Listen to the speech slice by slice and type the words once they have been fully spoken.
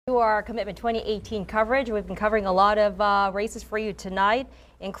To our Commitment 2018 coverage, we've been covering a lot of races for you tonight,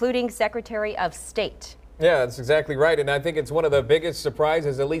 including Secretary of State. Yeah, that's exactly right, and I think it's one of the biggest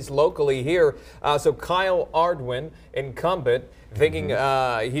surprises, at least locally here. So Kyle Ardwin, incumbent, thinking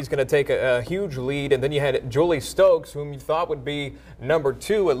he's going to take a huge lead, and then you had Julie Stokes, whom you thought would be number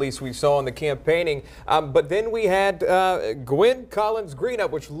 2, at least we saw in the campaigning. But then we had Gwen Collins Greenup,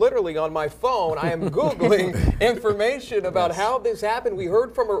 which literally on my phone, I am Googling information about how this happened. We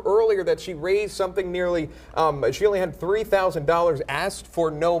heard from her earlier that she raised something nearly, she only had $3,000 asked for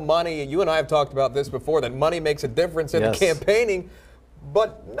no money. You and I have talked about this before, that money makes a difference in the campaigning,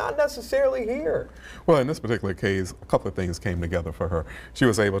 but not necessarily here. Well, in this particular case, a couple of things came together for her. She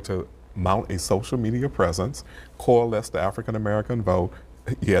was able to mount a social media presence, coalesce the African American vote.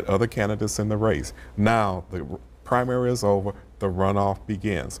 You had other candidates in the race. Now the primary is over, the runoff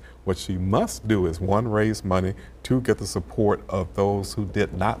begins. What she must do is, one, raise money, two, get the support of those who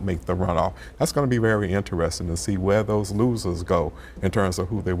did not make the runoff. That's going to be very interesting to see where those losers go in terms of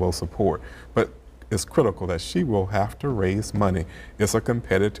who they will support. But it's critical that she will have to raise money. It's a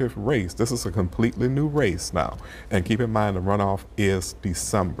competitive race. This is a completely new race now. And keep in mind, the runoff is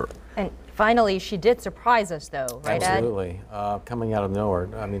December. And finally, she did surprise us, though, right, Absolutely. Coming out of nowhere.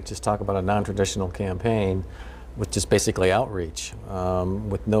 I mean, just talk about a non-traditional campaign with just basically outreach,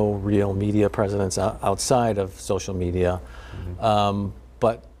 with no real media presence outside of social media.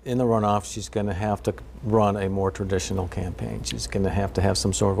 But in the runoff, she's going to have to run a more traditional campaign. She's going to have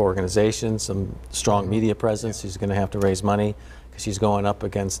some sort of organization, some strong media presence. She's going to have to raise money because she's going up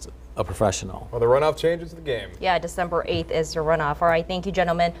against a professional. Well, the runoff changes the game. Yeah, December 8th is the runoff. All right, thank you,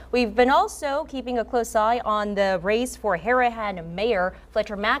 gentlemen. We've been also keeping a close eye on the race for Harahan Mayor.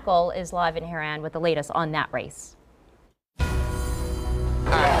 Fletcher Mackel is live in Harahan with the latest on that race.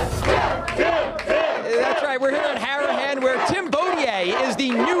 That's right, we're here at Harahan, where Tim Baudier is the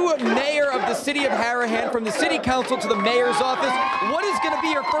new mayor of the city of Harahan, from the city council to the mayor's office. What is going to be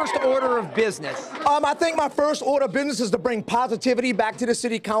your first order of business? I think my first order of business is to bring positivity back to the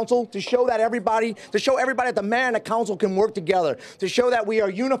city council, to show everybody that the mayor and the council can work together, to show that we are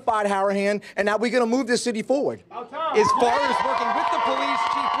unified Harahan and that we're going to move this city forward. As far as working with the police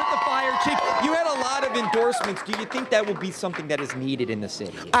chief, with the fire chief, you had a lot of endorsements. Do you think that will be something that is needed in the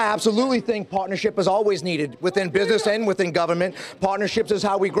city? I absolutely think partnership is always needed within business and within government. Partnerships is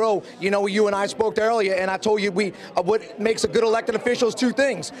how we grow. You know, you and I spoke earlier, and I told you what makes a good elected official is 2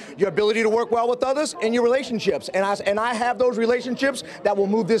 things: your ability to work well with others and your relationships. And I have those relationships that will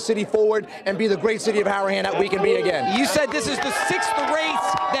move this city forward and be the great city of Harahan that we can be again. You said this is the 6th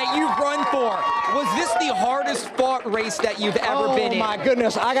race that you've run for. Was this the hardest fought race that you've ever been in? Oh my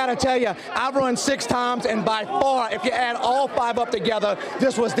goodness, I gotta tell you, I've run 6 times, and by far, if you add all 5 up together,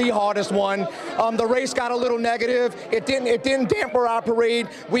 this was the hardest one. The race got a little negative. It didn't dampen our parade.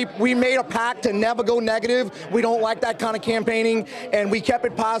 We made a pact to never go negative. We don't like that kind of campaigning, and we kept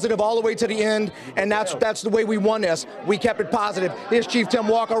it positive all the way to the end, and that's the way we won this. We kept it positive. Here's Chief Tim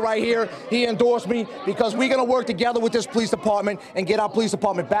Walker right here. He endorsed me because we're gonna work together with this police department and get our police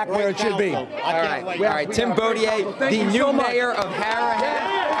department back where it should be. All right, Tim Baudier, the new mayor of Harahan.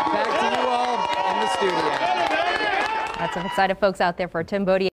 Back to you all in the studio. Lots of excited folks out there for Tim Baudier.